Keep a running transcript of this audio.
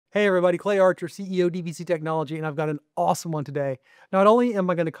Hey everybody, Clay Archer, CEO DPC Technology, and I've got an awesome one today. Not only am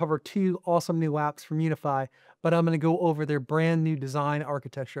I going to cover two awesome new apps from Unifi, but I'm going to go over their brand new design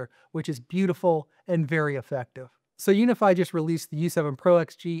architecture, which is beautiful and very effective. So Unifi just released the U7 Pro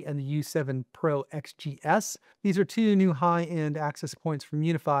XG and the U7 Pro XGS. These are two new high-end access points from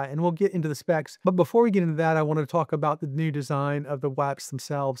Unifi, and we'll get into the specs. But before we get into that, I want to talk about the new design of the WAPs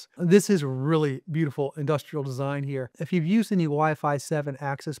themselves. This is really beautiful industrial design here. If you've used any Wi-Fi 7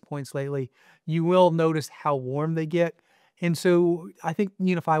 access points lately, you will notice how warm they get. And so I think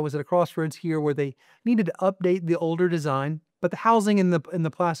Unifi was at a crossroads here where they needed to update the older design, but the housing in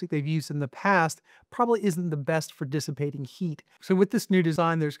the plastic they've used in the past probably isn't the best for dissipating heat. So with this new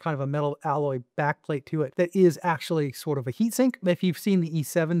design, there's kind of a metal alloy backplate to it that is actually sort of a heatsink. If you've seen the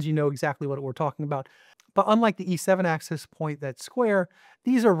E7s, you know exactly what we're talking about. But unlike the E7 access point that's square,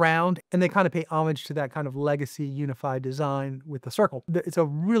 these are round and they kind of pay homage to that kind of legacy unified design with the circle. It's a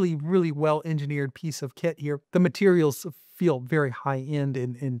really, really well engineered piece of kit here. The materials feel very high end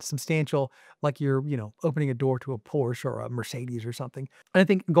and substantial, like you're, opening a door to a Porsche or a Mercedes or something. And I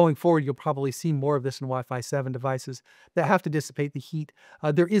think going forward, you'll probably see more of this in Wi-Fi 7 devices that have to dissipate the heat.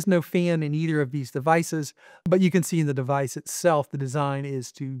 There is no fan in either of these devices, but you can see in the device itself, the design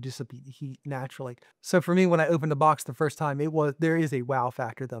is to dissipate the heat naturally. So for me, when I opened the box the first time, there is a wow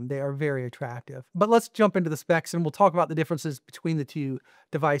factor to them. They are very attractive. But let's jump into the specs and we'll talk about the differences between the two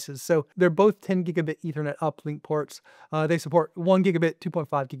devices. So they're both 10 gigabit Ethernet uplink ports. They support 1 gigabit, 2.5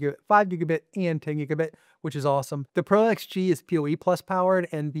 gigabit, 5 gigabit, and 10 gigabit, which is awesome. The Pro XG is PoE Plus powered,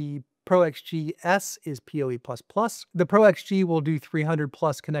 and the Pro XGS is PoE++. The Pro XG will do 300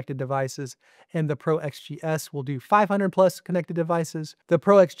 plus connected devices, and the Pro XGS will do 500 plus connected devices. The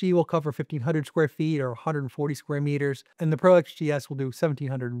Pro XG will cover 1,500 square feet or 140 square meters, and the Pro XGS will do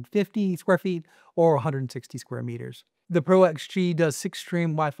 1,750 square feet or 160 square meters. The Pro XG does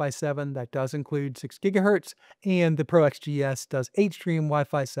 6-stream Wi-Fi 7, that does include 6 gigahertz, and the Pro XGS does 8-stream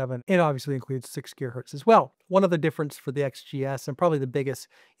Wi-Fi 7, and obviously includes 6 gigahertz as well. One other difference for the XGS, and probably the biggest,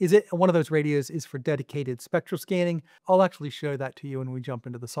 is one of those radios is for dedicated spectral scanning. I'll actually show that to you when we jump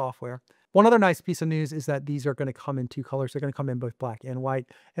into the software. One other nice piece of news is that these are going to come in two colors. They're going to come in both black and white,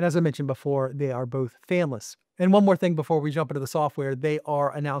 and as I mentioned before, they are both fanless. And one more thing before we jump into the software, they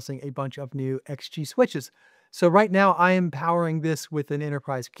are announcing a bunch of new XG switches. So right now I am powering this with an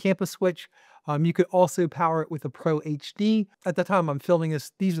enterprise campus switch. You could also power it with a Pro HD. At the time I'm filming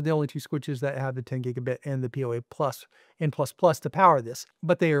this, these are the only two switches that have the 10 gigabit and the PoE Plus and Plus Plus to power this,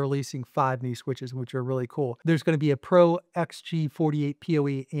 but they are releasing 5 new switches, which are really cool. There's going to be a Pro XG 48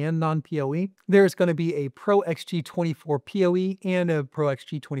 PoE and non-PoE. There's going to be a Pro XG 24 PoE and a Pro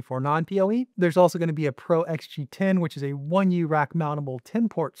XG 24 non-PoE. There's also going to be a Pro XG 10, which is a 1U rack mountable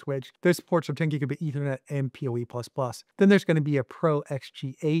 10-port switch. Those ports are 10 gigabit Ethernet and PoE++. Then there's going to be a Pro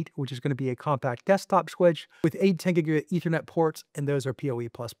XG 8, which is going to be a compact desktop switch with 8 10 gigabit Ethernet ports, and those are PoE++.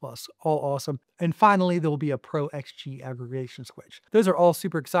 All awesome. And finally, there will be a Pro XG aggregation switch. Those are all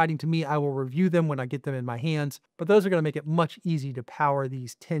super exciting to me. I will review them when I get them in my hands, but those are going to make it much easier to power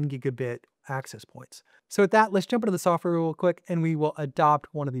these 10 gigabit access points. So with that, let's jump into the software real quick and we will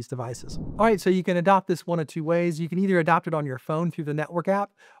adopt one of these devices. All right, so you can adopt this one of two ways. You can either adopt it on your phone through the network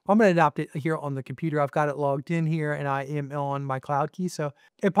app. I'm going to adopt it here on the computer. I've got it logged in here and I am on my cloud key. So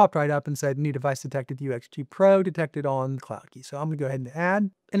it popped right up and said new device detected, UXG Pro detected on the cloud key. So I'm going to go ahead and add.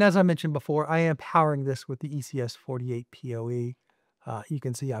 And as I mentioned before, I am powering this with the ECS48 PoE. You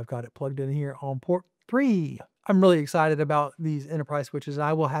can see I've got it plugged in here on port 3. I'm really excited about these enterprise switches.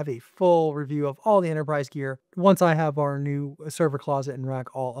 I will have a full review of all the enterprise gear once I have our new server closet and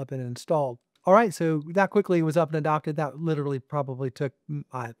rack all up and installed. All right, so that quickly was up and adopted. That literally probably took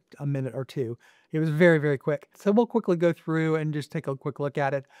a minute or two. It was very, very quick. So we'll quickly go through and just take a quick look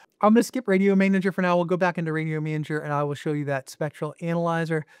at it. I'm going to skip Radio Manager for now. We'll go back into Radio Manager and I will show you that spectral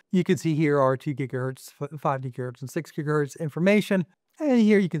analyzer. You can see here our 2 gigahertz, 5 gigahertz, and 6 gigahertz information. And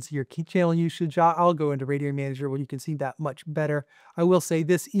here you can see your key channel usage. I'll go into Radio Manager where you can see that much better. I will say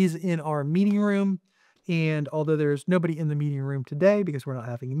this is in our meeting room. And although there's nobody in the meeting room today because we're not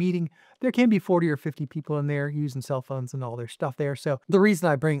having a meeting, there can be 40 or 50 people in there using cell phones and all their stuff there. So the reason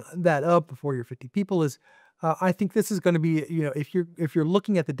I bring that up, 40 or 50 people, is I think this is going to be, if you're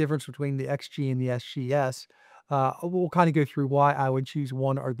looking at the difference between the XG and the SGS, we'll kind of go through why I would choose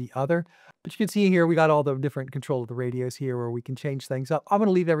one or the other. But you can see here, we got all the different control of the radios here where we can change things up. I'm going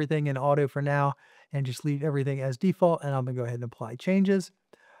to leave everything in auto for now and just leave everything as default. And I'm going to go ahead and apply changes.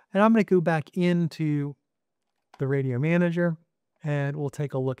 And I'm going to go back into the Radio Manager and we'll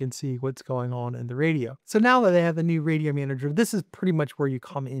take a look and see what's going on in the radio. So now that I have the new Radio Manager, this is pretty much where you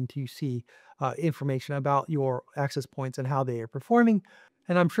come in to see information about your access points and how they are performing.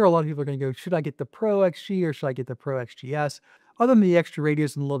 And I'm sure a lot of people are going to go, should I get the Pro XG or should I get the Pro XGS? Other than the extra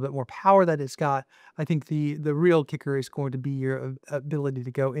radius and a little bit more power that it's got, I think the real kicker is going to be your ability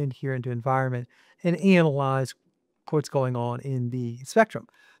to go in here into environment and analyze what's going on in the spectrum.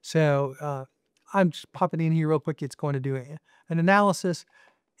 So I'm just popping in here real quick. It's going to do an analysis.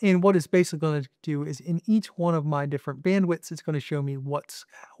 And what it's basically going to do is in each one of my different bandwidths, it's going to show me what's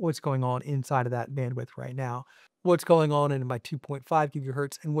going on inside of that bandwidth right now. What's going on in my 2.5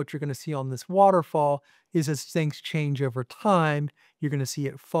 gigahertz, and what you're going to see on this waterfall is as things change over time, you're going to see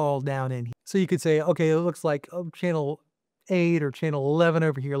it fall down in here. So you could say, okay, it looks like channel 8 or channel 11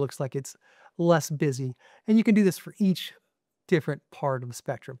 over here looks like it's less busy. And you can do this for each different part of the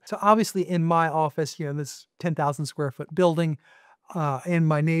spectrum. So obviously in my office, this 10,000 square foot building, and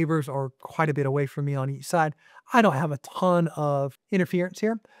my neighbors are quite a bit away from me on each side. I don't have a ton of interference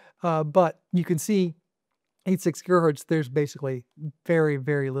here, but you can see 8.6 gigahertz, there's basically very,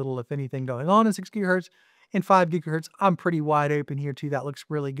 very little, if anything, going on in 6 gigahertz. And 5 gigahertz, I'm pretty wide open here too. That looks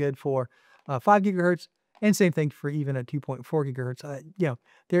really good for 5 gigahertz. And same thing for even at 2.4 gigahertz.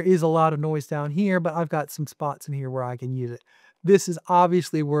 There is a lot of noise down here, but I've got some spots in here where I can use it. This is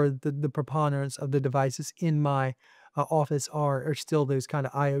obviously where the preponderance of the devices in my office are still those kind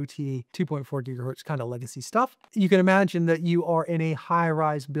of IoT 2.4 gigahertz kind of legacy stuff. You can imagine that you are in a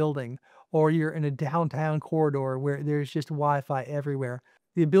high-rise building or you're in a downtown corridor where there's just Wi-Fi everywhere.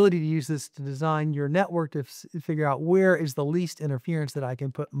 The ability to use this to design your network to figure out where is the least interference that I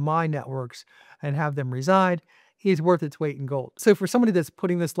can put my networks and have them reside is worth its weight in gold. So for somebody that's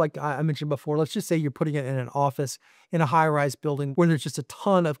putting this, like I mentioned before, let's just say you're putting it in an office in a high-rise building where there's just a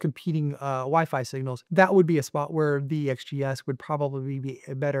ton of competing Wi-Fi signals, that would be a spot where the XGS would probably be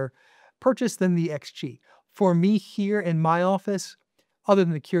a better purchase than the XG. For me here in my office, other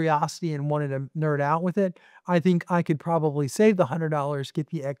than the curiosity and wanting to nerd out with it, I think I could probably save the $100, get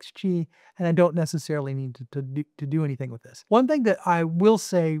the XG, and I don't necessarily need to do anything with this. One thing that I will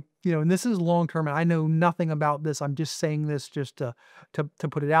say, and this is long-term, and I know nothing about this, I'm just saying this just to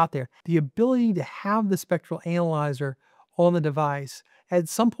put it out there. The ability to have the spectral analyzer on the device, at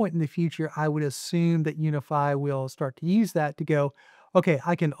some point in the future, I would assume that Unifi will start to use that to go, okay,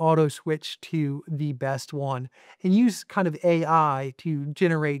 I can auto switch to the best one and use kind of AI to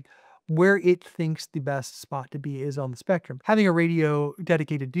generate where it thinks the best spot to be is on the spectrum. Having a radio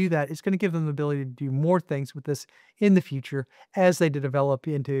dedicated to do that is going to give them the ability to do more things with this in the future as they develop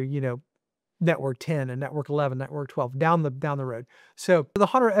into, network 10 and network 11, network 12 down the road. So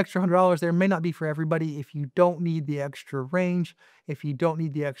the extra $100 there may not be for everybody if you don't need the extra range, if you don't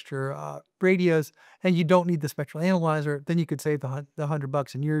need the extra radios, and you don't need the spectral analyzer, then you could save the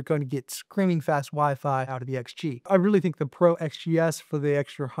 $100 and you're going to get screaming fast Wi-Fi out of the XG. I really think the Pro XGS for the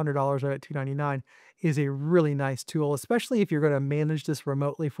extra $100 at $299 is a really nice tool, especially if you're going to manage this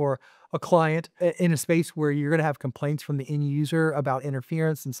remotely for a client in a space where you're going to have complaints from the end user about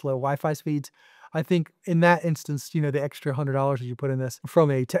interference and slow Wi-Fi speeds. I think in that instance, the extra $100 that you put in this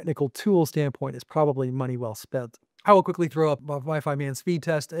from a technical tool standpoint is probably money well spent. I will quickly throw up a Wi-Fi Man speed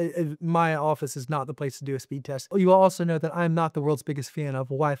test. My office is not the place to do a speed test. You will also know that I'm not the world's biggest fan of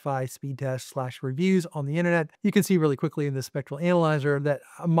Wi-Fi speed tests / reviews on the internet. You can see really quickly in the spectral analyzer that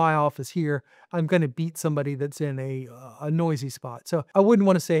my office here, I'm going to beat somebody that's in a noisy spot. So I wouldn't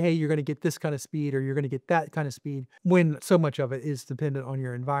want to say, hey, you're going to get this kind of speed or you're going to get that kind of speed when so much of it is dependent on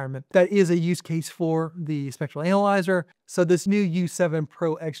your environment. That is a use case for the spectral analyzer. So this new U7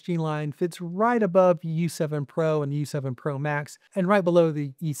 Pro XG line fits right above U7 Pro and U7 Pro Max and right below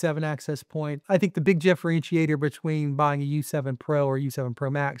the E7 access point. I think the big differentiator between buying a U7 Pro or U7 Pro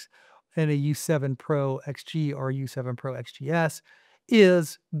Max and a U7 Pro XG or U7 Pro XGS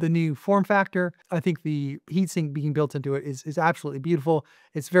is the new form factor. I think the heatsink being built into it is absolutely beautiful.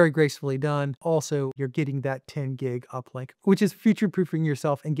 It's very gracefully done. Also, you're getting that 10 gig uplink, which is future-proofing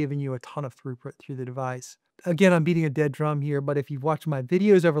yourself and giving you a ton of throughput through the device. Again, I'm beating a dead drum here, but if you've watched my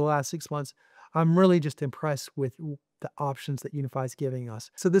videos over the last 6 months, I'm really just impressed with the options that Unifi is giving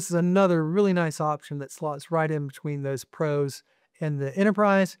us. So this is another really nice option that slots right in between those pros and the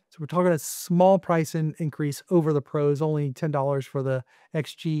enterprise. So we're talking a small price increase over the pros, only $10 for the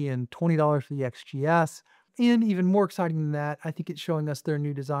XG and $20 for the XGS. And even more exciting than that, I think it's showing us their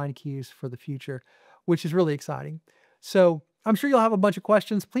new design cues for the future, which is really exciting. So I'm sure you'll have a bunch of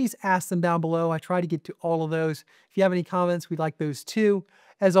questions. Please ask them down below. I try to get to all of those. If you have any comments, we'd like those too.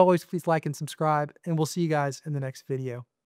 As always, please like and subscribe, and we'll see you guys in the next video.